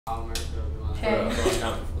Hey.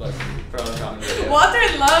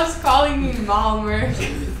 Walter loves calling me Mallory Merk.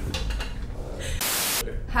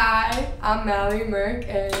 Hi, I'm Mallory Merk,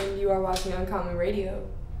 and you are watching Uncommon Radio.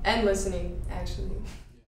 And listening, actually.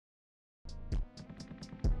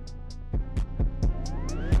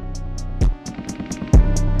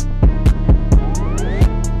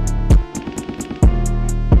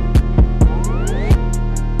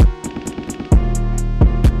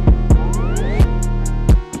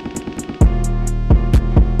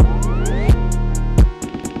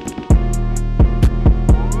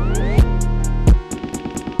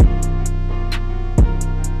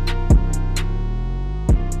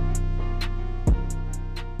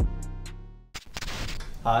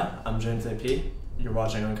 Hi, I'm James AP. You're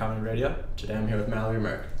watching Uncommon Radio. Today I'm here with Mallory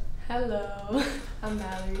Merk. Hello, I'm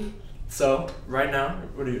Mallory. So, right now,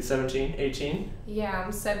 what are you, 17, 18? Yeah,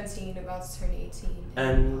 I'm 17, about to turn 18 in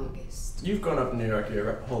And August. You've grown up in New York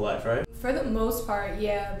your whole life, right? For the most part,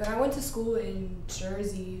 yeah, but I went to school in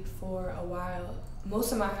Jersey for a while.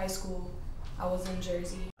 Most of my high school, I was in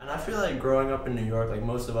Jersey. And I feel like growing up in New York, like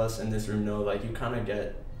most of us in this room know, like you kind of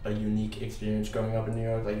get a unique experience growing up in New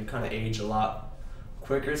York. Like you kind of age a lot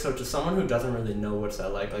quicker. So to someone who doesn't really know what's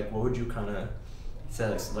that like what would you kind of say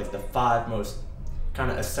like the 5 most kind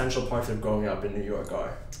of essential parts of growing up in New York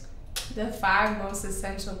are? The 5 most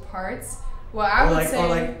essential parts? Well, I would say... Or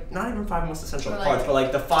like, not even 5 most essential like, parts, but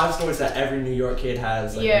like the 5 stories that every New York kid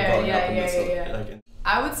has like growing up in this. Like,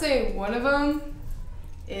 I would say one of them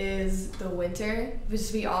is the winter,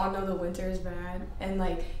 because we all know the winter is bad. And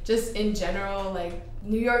like, just in general, like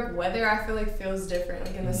New York weather, I feel like feels different.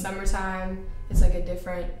 Like in the summertime, it's like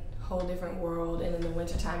a whole different world, and in the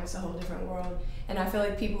wintertime, it's a whole different world. And I feel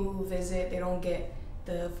like people who visit, they don't get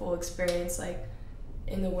the full experience. Like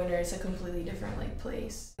in the winter, it's a completely different like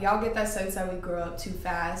place. Y'all get that sense that we grow up too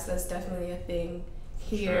fast. That's definitely a thing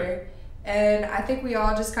here. Sure. And I think we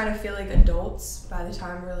all just kind of feel like adults by the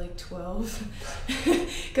time we're like 12.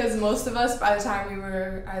 Because most of us, by the time we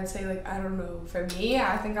were, I'd say like, I don't know, for me,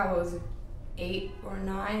 I think I was 8 or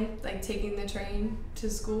 9, like taking the train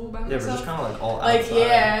to school by myself. Yeah, we're just kind of like all outside. Like,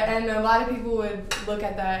 yeah, and a lot of people would look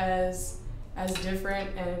at that as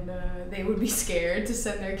different, and they would be scared to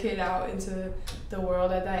send their kid out into the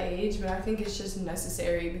world at that age. But I think it's just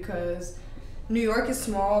necessary, because New York is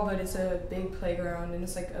small, but it's a big playground, and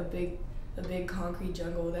it's like a big concrete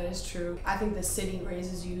jungle. That is true. I think the city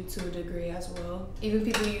raises you to a degree as well. Even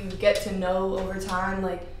people you get to know over time,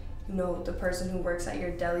 like, you know, the person who works at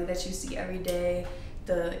your deli that you see every day,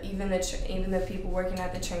 even the people working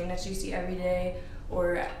at the train that you see every day,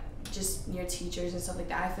 or just your teachers and stuff like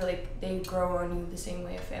that. I feel like they grow on you the same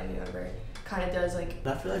way a family member kind of does. Like,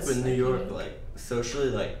 I feel like with New York, like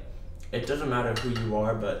socially, like it doesn't matter who you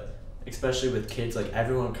are, but especially with kids, like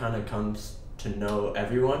everyone kind of comes to know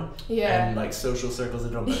everyone. Yeah. And like social circles,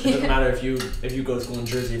 it doesn't matter if you go to school in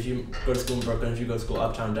Jersey, if you go to school in Brooklyn, if you go to school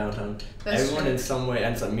uptown, downtown. That's everyone true. in some way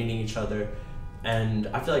ends up meeting each other, and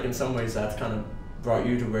I feel like in some ways that's kind of brought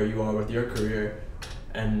you to where you are with your career.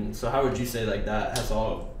 And so how would you say like that has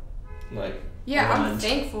all like aligned? I'm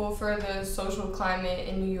thankful for the social climate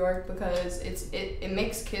in New York, because it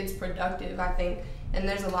makes kids productive, I think. And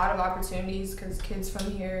there's a lot of opportunities, because kids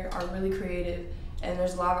from here are really creative, and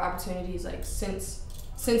there's a lot of opportunities like since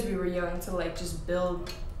we were young to like just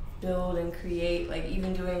build and create. Like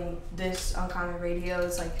even doing this Uncommon Radio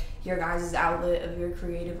is like your guys' outlet of your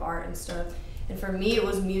creative art and stuff. And for me, it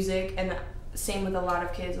was music, and same with a lot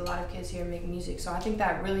of kids. A lot of kids here make music, so I think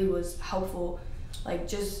that really was helpful. Like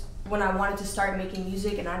just when I wanted to start making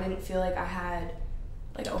music, and I didn't feel like I had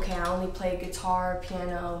like, okay, I only play guitar,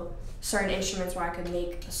 piano, certain instruments where I could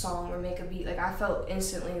make a song or make a beat. Like I felt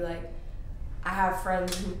instantly like I have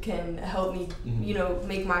friends who can help me, you know,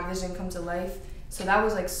 make my vision come to life. So that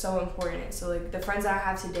was like so important. So like the friends that I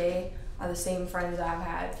have today are the same friends that I've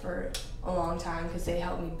had for a long time, because they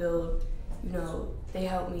helped me build, you know, they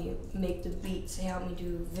helped me make the beats, they helped me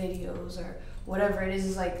do videos or whatever it is.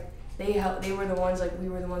 It's like we were the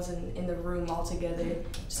ones in the room all together,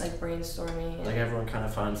 just like brainstorming. Like everyone kind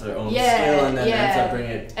of finds their own skill and then ends up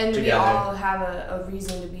bringing it and together. We all have a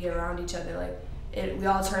reason to be around each other. Like we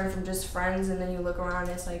all turn from just friends, and then you look around,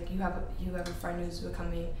 and it's like you have a friend who's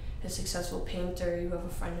becoming a successful painter, you have a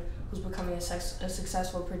friend who's becoming a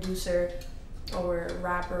successful producer or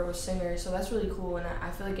rapper or singer. So that's really cool. And I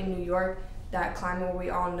feel like in New York, that climate where we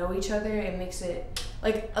all know each other, it makes it,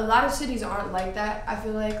 like, a lot of cities aren't like that. I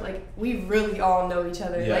feel like we really all know each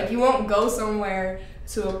other. Yeah. Like you won't go somewhere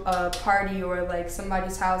to a party or like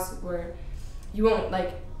somebody's house where you won't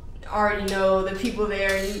like already know the people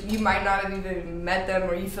there. You might not have even met them,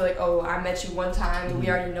 or you feel like, oh, I met you one time and we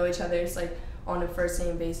already know each other. It's like on a first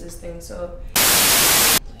name basis thing. So.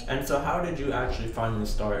 And so how did you actually finally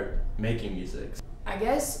start making music? I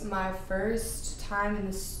guess my first time in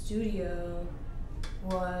the studio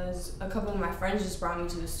was a couple of my friends just brought me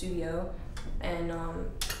to the studio, and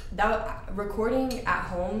recording at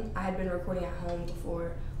home. I had been recording at home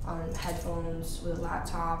before on headphones with a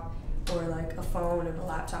laptop, or like a phone and a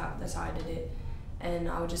laptop. That's how I did it. And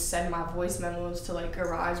I would just send my voice memos to like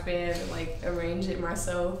GarageBand and like arrange it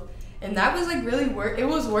myself. And that was like really it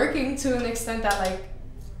was working to an extent that like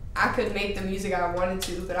I could make the music I wanted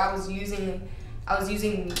to, but I was using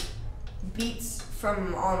beats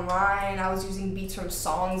from online. I was using beats from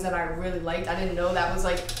songs that I really liked. I didn't know that was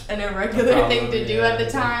like an irregular thing to do at the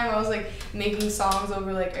time. I was like making songs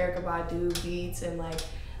over like Erykah Badu beats and like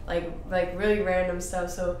really random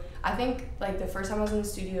stuff. So I think like the first time I was in the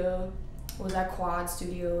studio was at Quad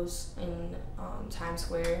Studios in Times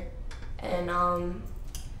Square, and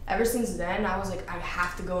ever since then I was like, I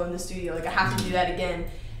have to go in the studio, like I have to do that again.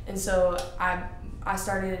 And so I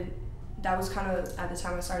started, that was kind of at the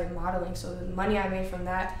time I started modeling, so the money I made from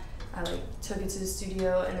that, I like took it to the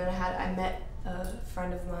studio, and then I met a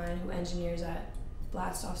friend of mine who engineers at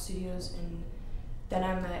Blastoff Studios, and then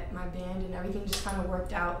I met my band, and everything just kind of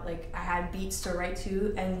worked out. Like I had beats to write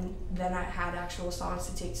to, and then I had actual songs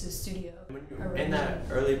to take to the studio. In that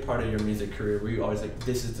early part of your music career, were you always like,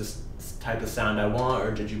 this is this type of sound I want,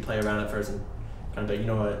 or did you play around at first and kind of like, you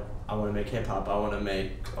know what, I want to make hip hop, I want to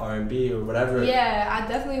make R&B or whatever? Yeah, I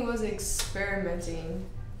definitely was experimenting,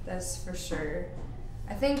 that's for sure.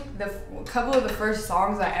 I think a couple of the first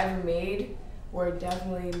songs I ever made were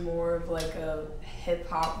definitely more of like a hip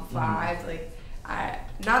hop vibe. Like I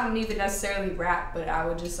not even necessarily rap, but I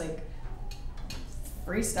would just like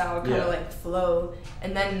freestyle, kind of like flow,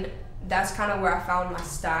 and then that's kind of where I found my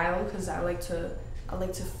style, because I like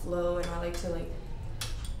to flow, and I like to like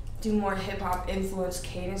do more hip hop influenced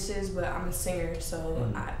cadences, but I'm a singer,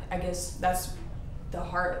 so I guess that's the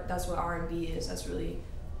heart. That's what R&B is. That's really,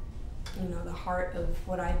 you know, the heart of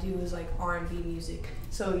what I do is like R&B music.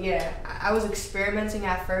 So yeah, I was experimenting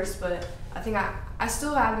at first, but I think I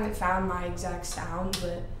still haven't found my exact sound,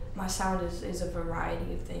 but my sound is a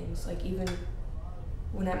variety of things. Like even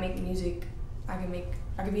when I make music, I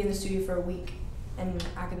could be in the studio for a week, and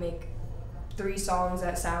I could make 3 songs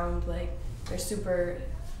that sound like they're super,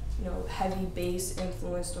 you know, heavy bass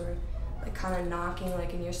influenced, or like kind of knocking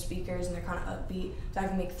like in your speakers, and they're kind of upbeat. So I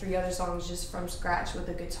can make 3 other songs just from scratch with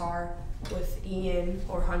a guitar with Ian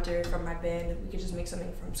or Hunter from my band. We could just make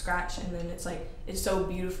something from scratch, and then it's like, it's so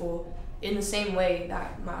beautiful in the same way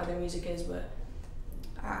that my other music is. But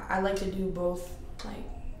I like to do both, like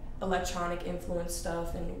electronic influence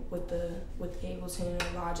stuff, and with Ableton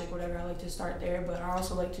and Logic, whatever, I like to start there, but I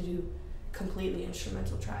also like to do completely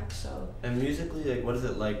instrumental tracks. So. And musically, like, what is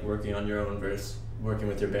it like working on your own versus working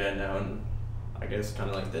with your band now, and I guess kind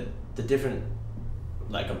of like the different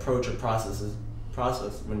like approach or process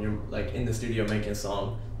when you're like in the studio making a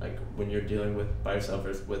song, like when you're dealing with by yourself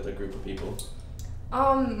or with a group of people?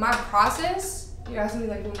 My process? You're asking me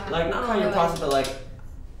like what my, like not how your process, but like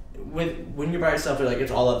when you're by yourself, like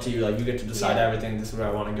it's all up to you. Like you get to decide everything. This is where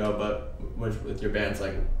I want to go. But with your bands,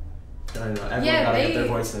 like I don't know, everyone gotta get their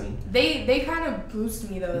voice in. They kind of boost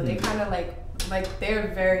me though. They kind of like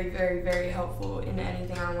they're very, very, very helpful in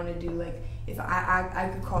anything I want to do. Like if I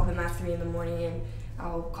could call them at 3 a.m. and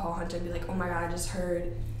I'll call Hunter and be like, oh my god, I just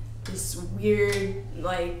heard this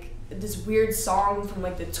weird song from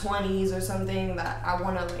like the 20s or something that I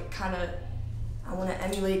want to like I want to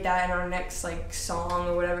emulate that in our next like song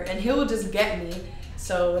or whatever, and he'll just get me.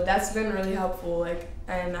 So that's been really helpful. Like,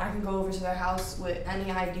 and I can go over to their house with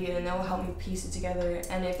any idea, and they'll help me piece it together.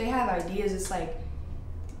 And if they have ideas, it's like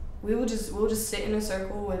we'll just sit in a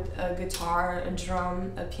circle with a guitar, a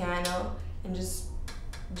drum, a piano, and just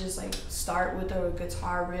like start with a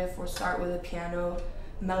guitar riff or start with a piano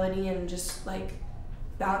melody, and just like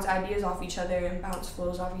bounce ideas off each other and bounce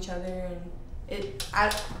flows off each other. And I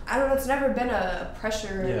don't know, it's never been a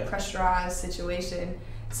pressurized situation.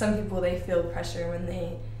 Some people, they feel pressure when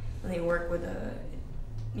they work with a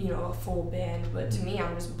full band, but to me,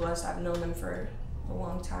 I'm just blessed. I've known them for a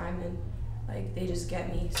long time, and like they just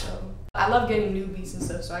get me. So I love getting new beats and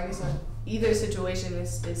stuff. So I guess either situation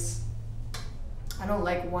is I don't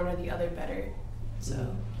like one or the other better.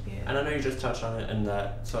 So yeah. And I know you just touched on it, and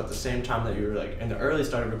that so at the same time that you were like in the early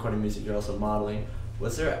start of recording music, you're also modeling.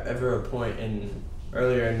 Was there ever a point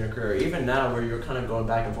earlier in your career, even now, where you're kind of going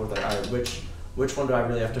back and forth, like, all right, which one do I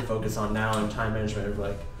really have to focus on now in time management,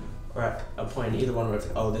 or at a point either one where it's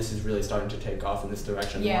like, oh, this is really starting to take off in this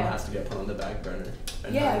direction, one has to get put on the back burner,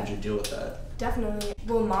 and how did you deal with that? Definitely.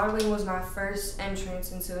 Well, modeling was my first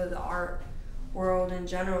entrance into the art world in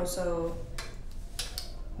general. So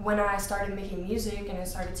when I started making music and I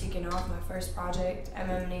started taking off my first project,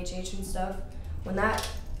 MMHH and stuff, when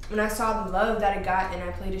I saw the love that it got and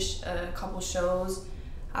I played a couple shows,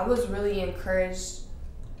 I was really encouraged.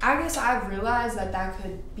 I guess I realized that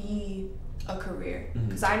could be a career,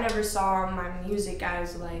 because I never saw my music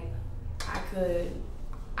as like I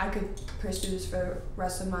could pursue this for the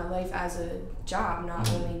rest of my life as a job, not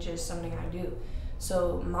only just something I do.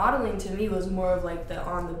 So modeling to me was more of like the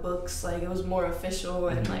on the books, like it was more official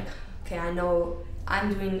and like, okay, I know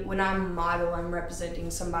I'm doing, when I'm a model, I'm representing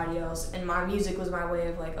somebody else, and my music was my way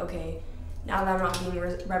of like, okay, now that I'm not being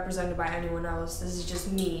represented by anyone else, this is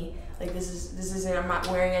just me. Like this isn't, I'm not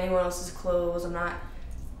wearing anyone else's clothes, I'm not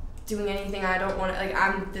doing anything I don't want to,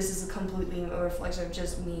 like this is completely a reflection of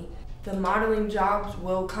just me. The modeling jobs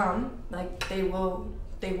will come, like they will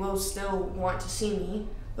still want to see me,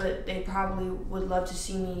 but they probably would love to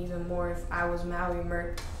see me even more if I was Mallory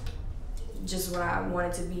Merk, just what I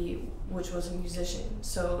wanted to be, which was a musician.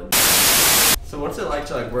 So what's it like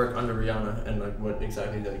to like work under Rihanna, and like what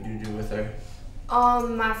exactly do you do with her?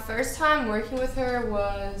 My first time working with her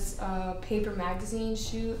was a paper magazine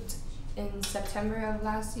shoot in September of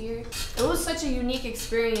last year. It was such a unique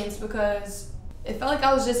experience because it felt like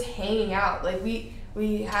I was just hanging out. Like we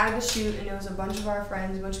had the shoot and it was a bunch of our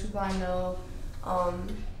friends, a bunch of people I know,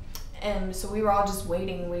 and so we were all just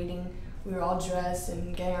waiting. We were all dressed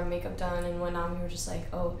and getting our makeup done and whatnot. We were just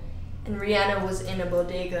like, oh. And Rihanna was in a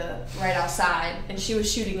bodega right outside, and she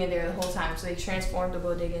was shooting in there the whole time. So they transformed the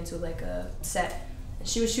bodega into like a set. And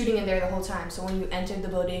she was shooting in there the whole time. So when you entered the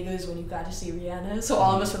bodega is when you got to see Rihanna. So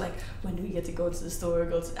all of us were like, when do we get to go to the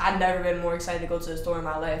store? I'd never been more excited to go to the store in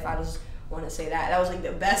my life. I just want to say that. That was like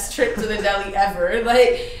the best trip to the deli ever.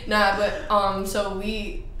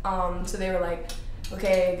 So they were like,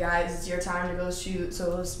 okay guys, it's your time to go shoot.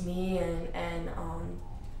 So it was me and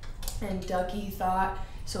Ducky thought.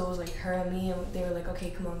 So it was like her and me, and they were like,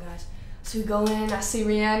 okay, come on guys. So we go in, I see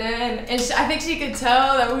Rihanna, and I think she could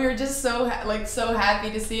tell that we were just so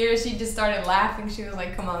happy to see her. She just started laughing. She was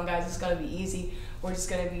like, come on guys, it's gonna be easy. We're just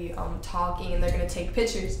gonna be talking, and they're gonna take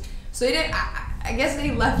pictures. So they didn't, I guess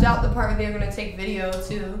they left out the part where they were gonna take video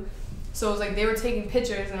too. So it was like they were taking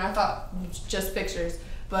pictures, and I thought just pictures,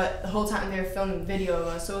 but the whole time they were filming video of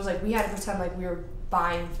us. So it was like we had to pretend like we were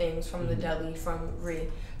buying things from the deli from Ree.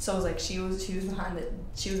 So it was like she was behind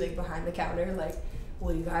the counter, like,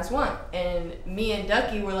 what do you guys want? And me and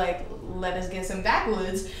Ducky were like, let us get some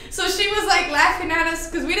backwoods. So she was like laughing at us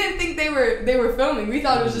because we didn't think they were filming. We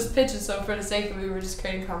thought it was just pictures. So for the sake of it, we were just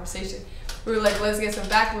creating conversation. We were like, let's get some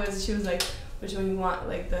backwoods. And she was like, which one you want?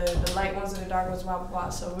 Like the light ones and the dark ones, blah blah blah.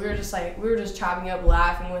 So we were just chopping up,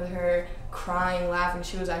 laughing with her, crying, laughing.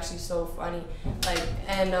 She was actually so funny.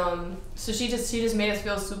 So she just made us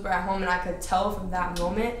feel super at home, and I could tell from that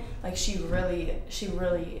moment, like she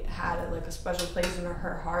really had a special place in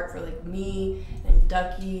her heart for like me and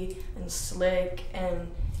Ducky and Slick and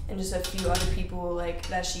just a few other people like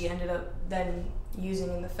that she ended up then using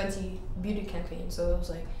in the Fenty beauty campaign. So it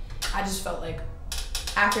was like, I just felt like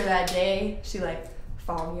after that day, she like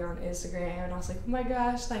followed me on Instagram, and I was like, oh my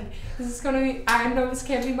gosh, like this is gonna be, I know this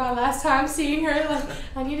can't be my last time seeing her, like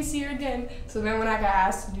I need to see her again. So then when I got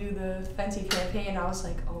asked to do the Fenty campaign, I was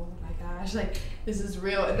like, oh my gosh, like this is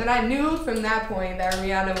real. And then I knew from that point that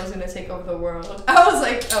Rihanna was gonna take over the world. I was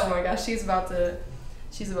like, oh my gosh, she's about to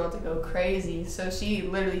go crazy. So she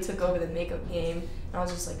literally took over the makeup game, and I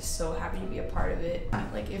was just like so happy to be a part of it.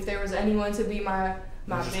 Like if there was anyone to be my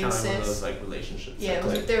big sis, one of those, like, relationships. Yeah,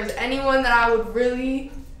 if there was anyone that I would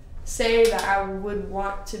really say that I would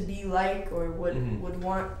want to be like, or would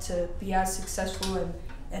want to be as successful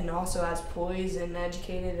and also as poised and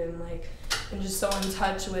educated and just so in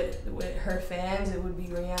touch with her fans, it would be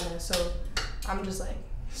Rihanna. So I'm just like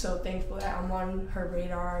so thankful that I'm on her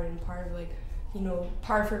radar and part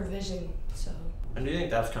of her vision. So. And do you think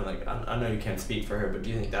that's kind of like, I know you can't speak for her, but do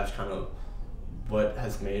you think that's kind of what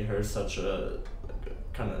has made her such a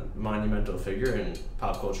kind of monumental figure in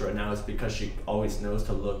pop culture right now, is because she always knows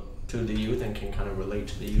to look to the youth and can kind of relate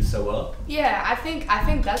to the youth so well? Yeah, I think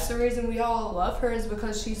that's the reason we all love her, is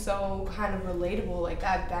because she's so kind of relatable, like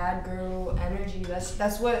that bad girl energy.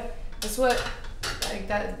 That's what like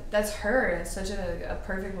that's her. It's such a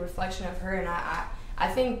perfect reflection of her, and I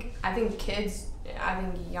think kids, I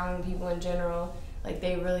think young people in general, like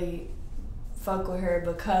they really fuck with her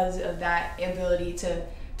because of that ability to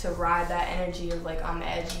ride that energy of like, I'm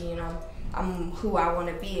edgy and I'm who I want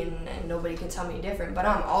to be, and nobody can tell me different, but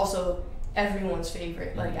I'm also everyone's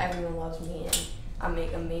favorite. Like everyone loves me, and I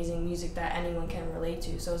make amazing music that anyone can relate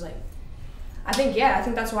to. So it's like, I think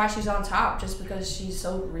that's why she's on top, just because she's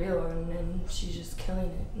so real and she's just killing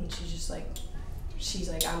it, and she's like,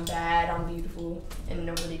 I'm bad, I'm beautiful, and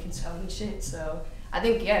nobody can tell me shit. So I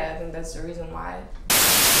think that's the reason why.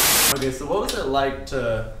 Okay, so what was it like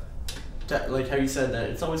to like how you said that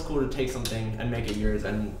it's always cool to take something and make it yours,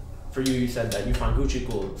 and for you, you said that you find Gucci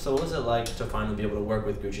cool. So what was it like to finally be able to work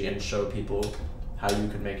with Gucci and show people how you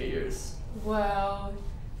could make it yours? Well,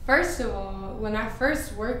 first of all, when I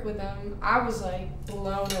first worked with them, I was like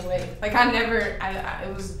blown away. Like I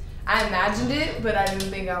imagined it, but I didn't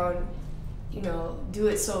think I would, do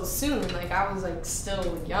it so soon. Like I was like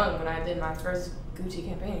still young when I did my first Gucci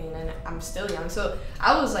campaign, and I'm still young. So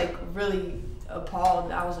I was like really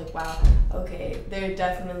appalled. I was like, wow, okay, they're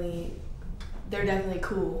definitely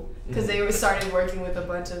cool, because they started working with a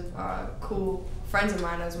bunch of cool friends of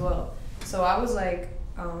mine as well. So I was like,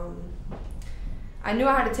 I knew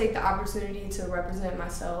I had to take the opportunity to represent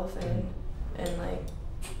myself and like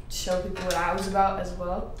show people what I was about as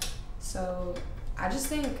well. So I just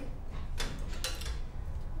think,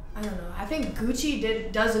 I don't know, I think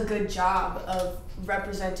Gucci does a good job of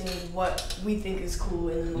representing what we think is cool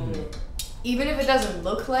in the moment. Even if it doesn't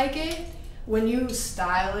look like it, when you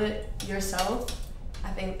style it yourself, I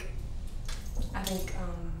think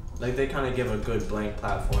like they kind of give a good blank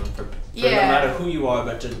platform for no matter who you are,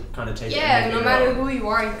 but to kind of take it. Yeah, no matter who you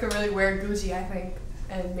are, you can really wear Gucci, I think,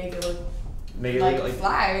 and make it look like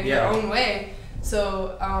fly in your own way.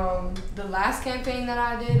 So the last campaign that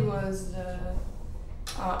I did was the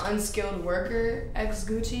Unskilled Worker X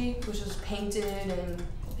Gucci, which was painted and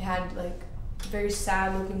it had like very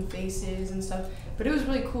sad looking faces and stuff, but it was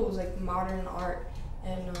really cool. It was like modern art,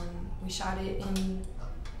 and we shot it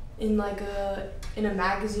in a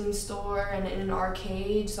magazine store and in an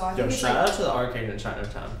arcade. So I think shout out to the arcade in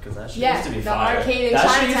Chinatown, because that shit used to be the fire. Arcade in that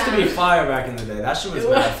Chinatown. shit used to be fire back in the day. That shit was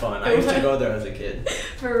mad fun. I used to go there as a kid.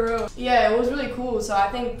 For real. Yeah, it was really cool. So I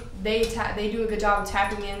think they do a good job of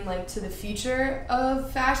tapping in like to the future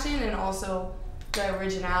of fashion, and also the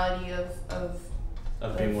originality of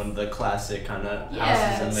being one of the classic kind of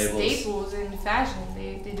houses and labels. Staples in fashion.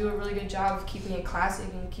 They do a really good job of keeping it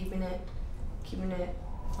classic and keeping it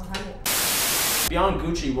 100. Beyond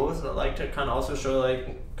Gucci, what was it like to kind of also show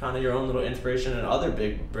like kind of your own little inspiration in other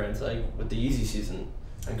big brands, like with the Yeezy season,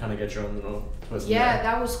 and kind of get your own little twist? Yeah,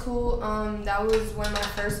 that was cool. That was one of my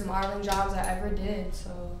first modeling jobs I ever did.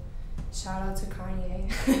 So shout out to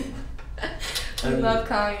Kanye. We love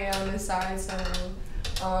Kanye on this side. So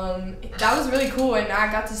that was really cool, and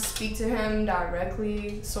I got to speak to him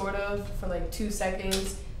directly, sort of, for like 2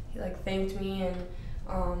 seconds. He like thanked me, and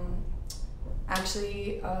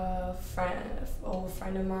actually a old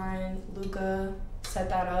friend of mine, Luca, set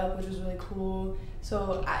that up, which was really cool.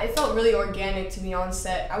 So it felt really organic to me on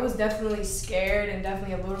set. I was definitely scared and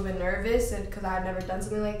definitely a little bit nervous, because I had never done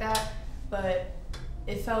something like that, but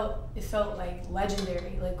it felt like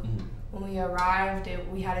legendary. Like when we arrived,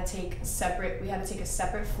 we had to take a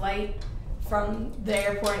separate flight from the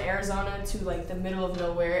airport in Arizona to like the middle of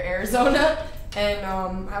nowhere, Arizona, and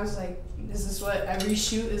I was like, this is what every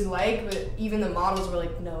shoot is like. But even the models were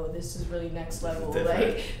like, no, this is really next level.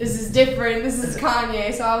 Like this is different. This is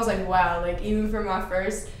Kanye. So I was like, wow. Like even for my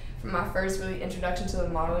first really introduction to the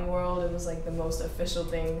modeling world, it was like the most official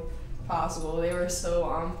thing possible. They were so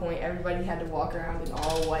on point. Everybody had to walk around in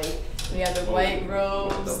all white. We had the white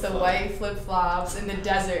robes, the white flip-flops in the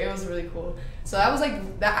desert. It was really cool. So that was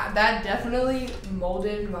like that definitely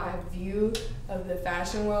molded my view of the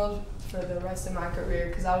fashion world for the rest of my career,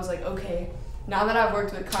 because I was like, okay, now that I've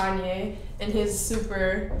worked with Kanye and his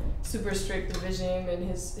super strict vision and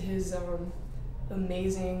his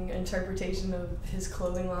amazing interpretation of his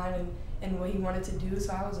clothing line and what he wanted to do.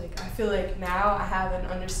 So I was like, I feel like now I have an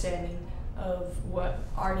understanding of what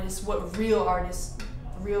real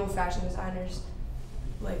fashion designers,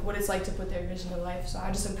 like what it's like to put their vision to life. So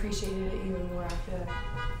I just appreciated it even more, I feel like.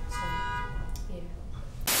 So, yeah.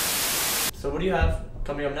 So what do you have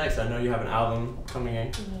coming up next? I know you have an album coming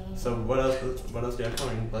in. So what else do you have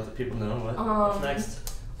coming? Let the people know what's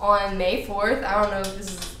next. On May 4th, I don't know if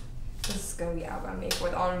this is gonna be out by May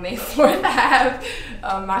 4th. On May 4th, I have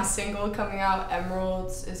my single coming out.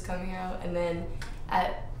 Emeralds is coming out, and then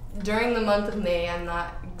during the month of May, I'm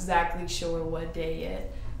not exactly sure what day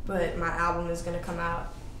yet, but my album is gonna come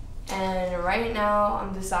out. And right now,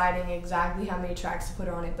 I'm deciding exactly how many tracks to put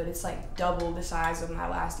on it, but it's like double the size of my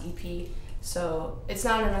last EP. So it's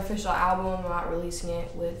not an official album. I'm not releasing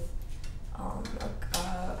it with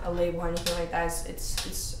a label or anything like that.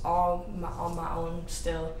 It's all on my own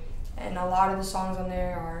still. And a lot of the songs on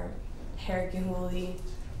there are Herrick and Hooley,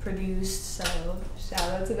 produced, so shout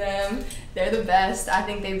out to them. They're the best. I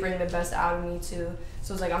think they bring the best out of me too.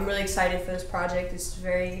 So it's like I'm really excited for this project.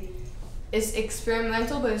 It's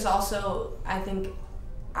experimental, but it's also, I think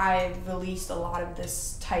I've released a lot of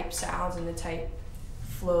this type sounds and the type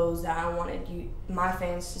flows that I wanted my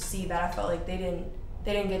fans to see, that I felt like they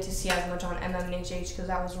didn't get to see as much on MMHH, because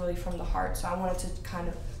that was really from the heart. So I wanted to kind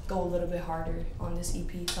of go a little bit harder on this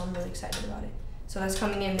EP, so I'm really excited about it. So that's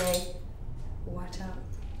coming in May. Watch out.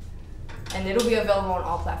 And it'll be available on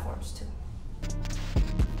all platforms too.